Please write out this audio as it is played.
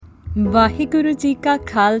ਵਾਹਿਗੁਰੂ ਜੀ ਕਾ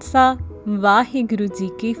ਖਾਲਸਾ ਵਾਹਿਗੁਰੂ ਜੀ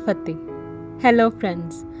ਕੀ ਫਤਿਹ। Hello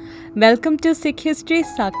friends, welcome to Sikh History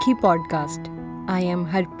Sakhi podcast. I am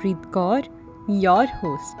Harpreet Kaur, your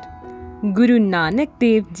host. Guru Nanak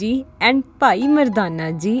Dev Ji and Bhai Mardana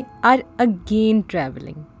Ji are again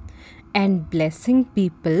travelling and blessing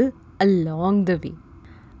people along the way.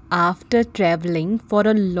 After travelling for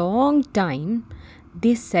a long time,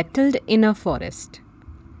 they settled in a forest.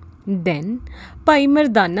 Then Bhai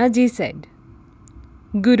Mardana Ji said,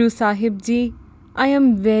 Guru Sahib Ji, I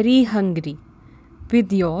am very hungry.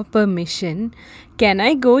 With your permission, can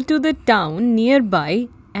I go to the town nearby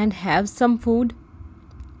and have some food?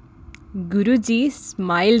 Guruji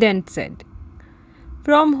smiled and said,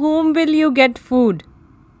 From whom will you get food?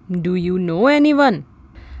 Do you know anyone?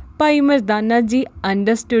 Bhai Mardana Ji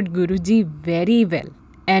understood Guruji very well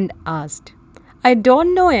and asked, I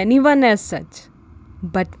don't know anyone as such.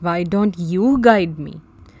 But why don't you guide me?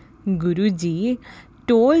 Guruji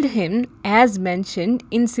told him as mentioned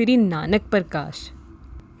in Sri Nanak Prakash.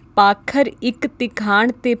 पाखर इक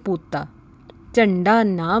तिखाण ते पूता, झंडा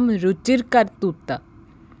नाम रुचिर कर तूता,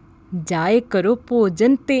 जाए करो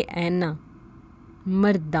भोजन ते ऐना,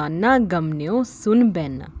 मर्दाना गमन्यो सुन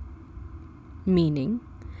बैना. Meaning,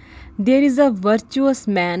 there is a virtuous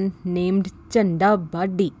man named Chanda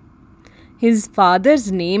Badi. His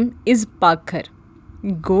father's name is Pakhar.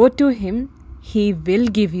 Go to him, he will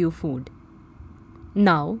give you food.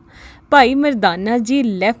 Now, Bhai Mardana Ji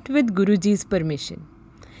left with Guruji's permission.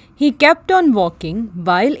 He kept on walking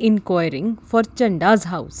while inquiring for Chanda's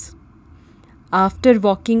house. After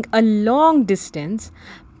walking a long distance,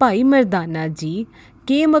 Bhai Mardana Ji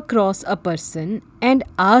came across a person and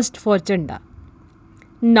asked for Chanda.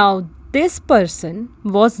 Now, this person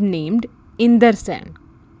was named Indar Sen.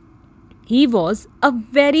 He was a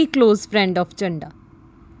very close friend of Chanda.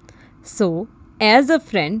 So, as a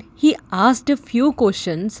friend, he asked a few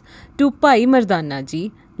questions to Bhai Mardana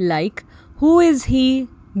Ji like who is he,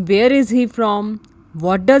 where is he from,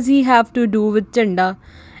 what does he have to do with Chanda,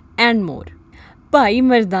 and more. Bhai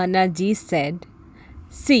Mardana Ji said,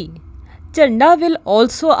 See, Chanda will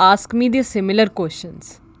also ask me the similar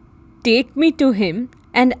questions. Take me to him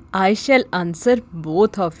and I shall answer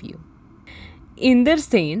both of you. Indar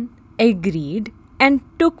Sen agreed and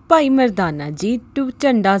took Bhai Mardana Ji to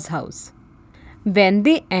Chanda's house. When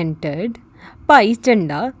they entered, Bhai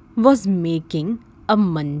Chanda was making a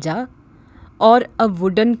manja or a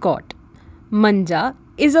wooden cot. Manja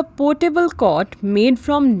is a portable cot made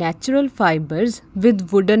from natural fibers with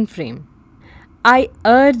wooden frame. I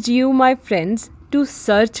urge you, my friends, to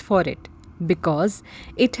search for it because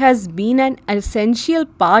it has been an essential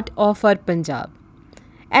part of our Punjab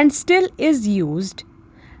and still is used.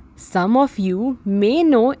 Some of you may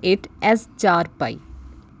know it as charpai.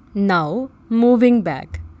 Now, moving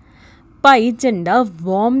back, Bhai Chanda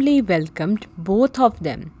warmly welcomed both of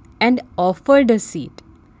them and offered a seat.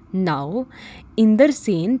 Now, Indar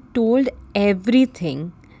Sen told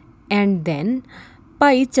everything and then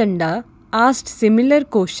Bhai Chanda asked similar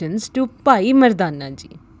questions to Bhai Mardana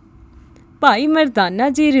Ji. Bhai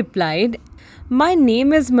Mardana Ji replied, My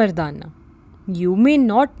name is Mardana. You may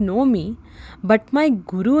not know me, but my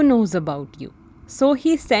Guru knows about you, so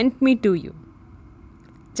he sent me to you.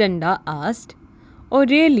 Chanda asked, Oh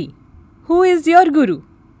really? Who is your Guru?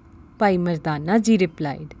 Bhai Mardana Ji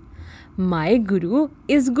replied, My Guru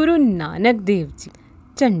is Guru Nanak Dev Ji.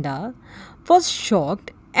 Chanda was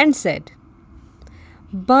shocked and said,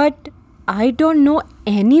 But I don't know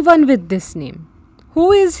anyone with this name.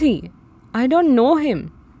 Who is he? I don't know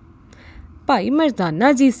him. Bhai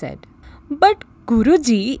Mardana Ji said, But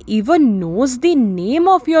Guruji even knows the name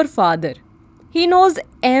of your father. He knows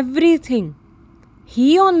everything.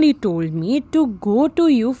 He only told me to go to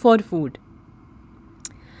you for food.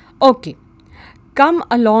 Okay, come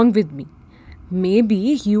along with me.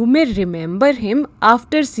 Maybe you may remember him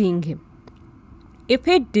after seeing him. If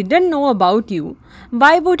he didn't know about you,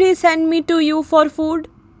 why would he send me to you for food?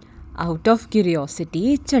 Out of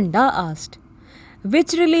curiosity, Chanda asked,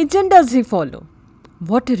 Which religion does he follow?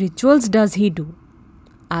 What rituals does he do?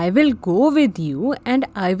 I will go with you and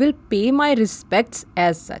I will pay my respects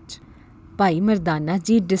as such. Bhai Mardana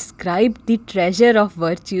Ji described the treasure of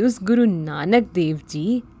virtues Guru Nanak Dev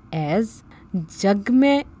Ji as Jag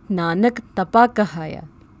mein Nanak tapa kahaya,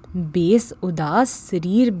 bes udas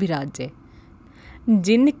sarir biraje,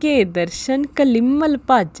 jinke darshan kalimmal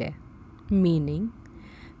bhaje. Meaning,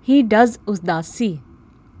 he does udasi.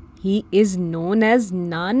 He is known as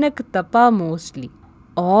Nanak Tapa mostly.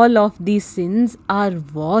 All of these sins are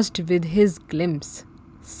washed with his glimpse.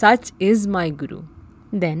 Such is my Guru.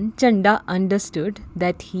 Then Chanda understood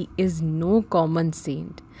that he is no common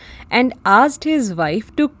saint and asked his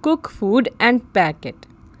wife to cook food and pack it.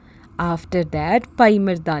 After that, Pai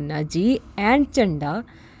Mardana ji and Chanda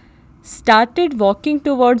started walking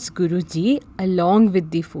towards Guruji along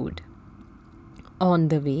with the food. On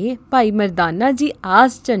the way, Pai Mardana ji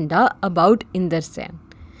asked Chanda about Inder Sen.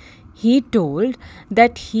 He told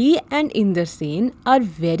that he and Inder Sen are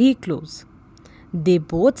very close. They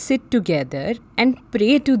both sit together and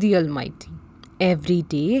pray to the Almighty. Every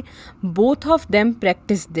day, both of them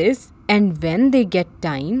practice this, and when they get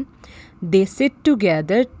time, they sit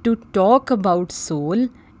together to talk about soul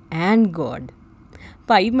and God.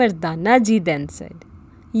 Pai Mardana ji then said,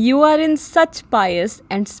 "You are in such pious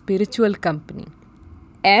and spiritual company."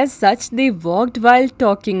 As such, they walked while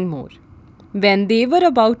talking more. When they were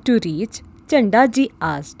about to reach, Chanda ji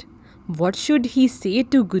asked, what should he say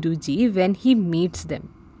to Guruji when he meets them?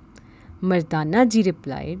 Mardana ji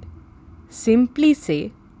replied, simply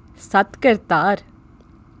say, Sat Kartar.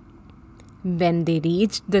 When they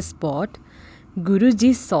reached the spot,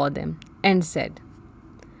 Guruji saw them and said,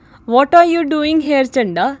 What are you doing here,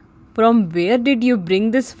 Chanda? From where did you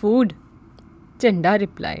bring this food? Chanda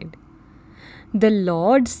replied, The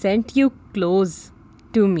Lord sent you close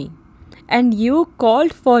to me, and you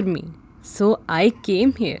called for me, so I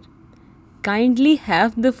came here. Kindly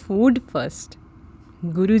have the food first.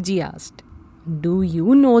 Guruji asked, Do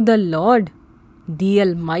you know the Lord, the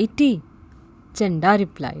Almighty? Chanda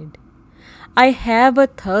replied, I have a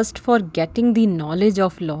thirst for getting the knowledge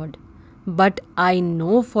of Lord, but I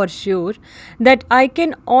know for sure that I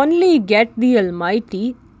can only get the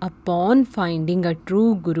Almighty upon finding a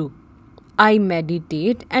true Guru. I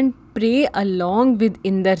meditate and pray along with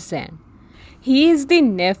Inder Sen. He is the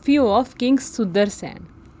nephew of King Sudarsan.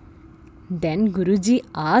 Then Guruji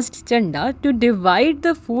asked Chanda to divide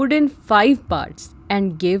the food in 5 parts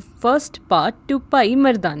and give first part to Pai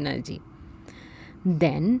Mardana ji.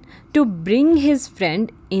 Then to bring his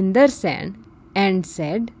friend Inder Sen and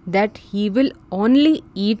said that he will only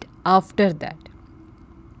eat after that.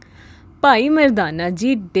 Pai Mardana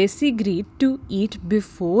ji disagreed to eat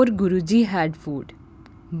before Guruji had food,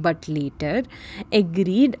 but later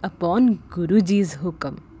agreed upon Guruji's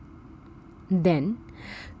hukam. Then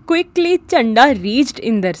quickly Chanda reached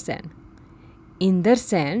Inder Sen. Inder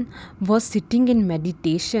Sen was sitting in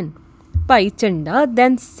meditation. Pai Chanda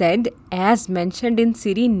then said, as mentioned in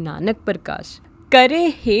Sri Nanak Prakash,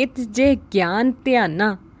 Kare het je gyan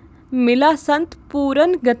tyana, mila sant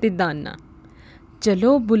puran gatidana.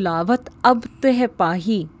 Chalo bulawat ab teh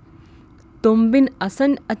pahi, तुम बिन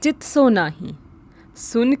असन अचित सो नाही.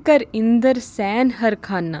 सुनकर Inder San हर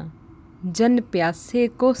खाना, जन प्यासे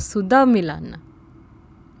को सुधा मिलाना.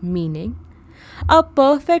 Meaning, a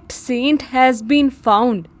perfect saint has been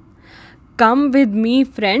found. Come with me,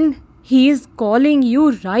 friend. He is calling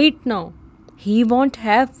you right now. He won't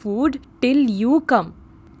have food till you come.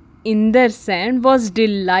 Inder Sen was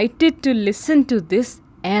delighted to listen to this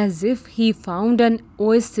as if he found an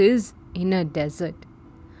oasis in a desert.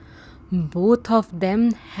 Both of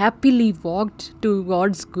them happily walked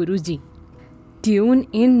towards Guruji. Tune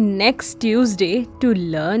in next Tuesday to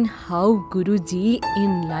learn how Guruji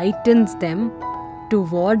enlightens them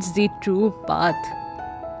towards the true path.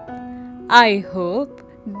 I hope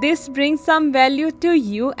this brings some value to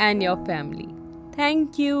you and your family.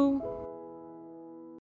 Thank you.